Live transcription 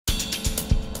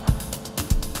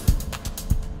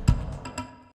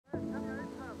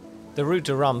The Route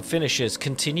de Rhum finishers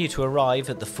continue to arrive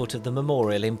at the foot of the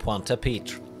memorial in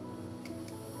Pointe-à-Pitre.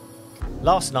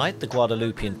 Last night, the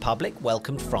Guadeloupean public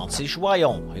welcomed Francis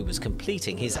Joyon, who was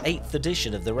completing his 8th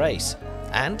edition of the race,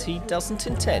 and he doesn't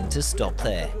intend to stop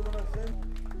there.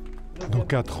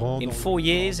 In 4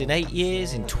 years, in 8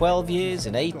 years, in 12 years,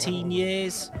 in 18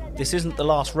 years. This isn't the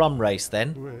last Rhum race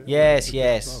then?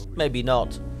 Yes, maybe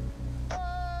not.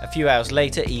 A few hours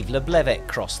later, Yves Le Blevec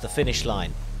crossed the finish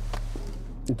line.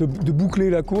 De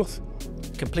boucler la course.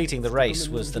 Completing the race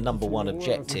was the #1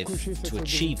 objective. To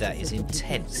achieve that is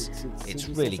intense. It's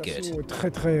really good. Très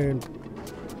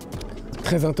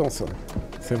intense.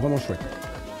 C'est vraiment chouette.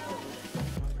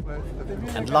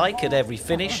 And like at every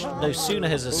finish, no sooner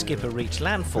has a skipper reached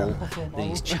landfall than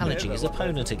he's challenging his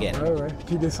opponent again.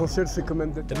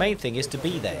 The main thing is to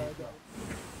be there.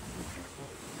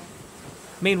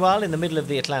 Meanwhile, in the middle of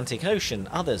the Atlantic Ocean,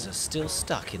 others are still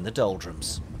stuck in the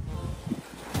doldrums.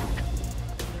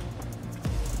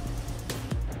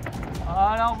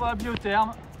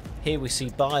 Here we see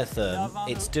Biotherm.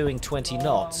 It's doing 20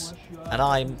 knots, and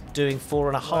I'm doing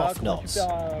 4.5 knots.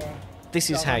 This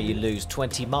is how you lose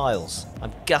 20 miles.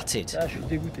 I'm gutted.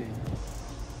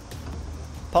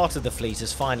 Part of the fleet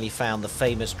has finally found the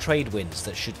famous trade winds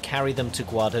that should carry them to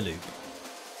Guadeloupe.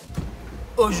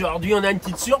 Aujourd'hui, on a une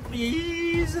petite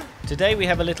surprise. Today we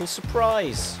have a little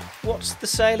surprise. What's the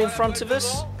sail in front of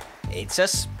us? It's a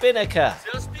spinnaker.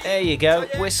 There you go,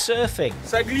 we're surfing.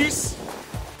 Ça glisse.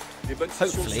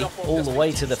 Hopefully all the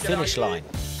way to the finish line.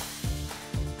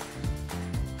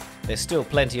 There's still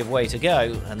plenty of way to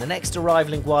go, and the next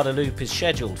arrival in Guadeloupe is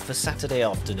scheduled for Saturday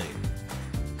afternoon.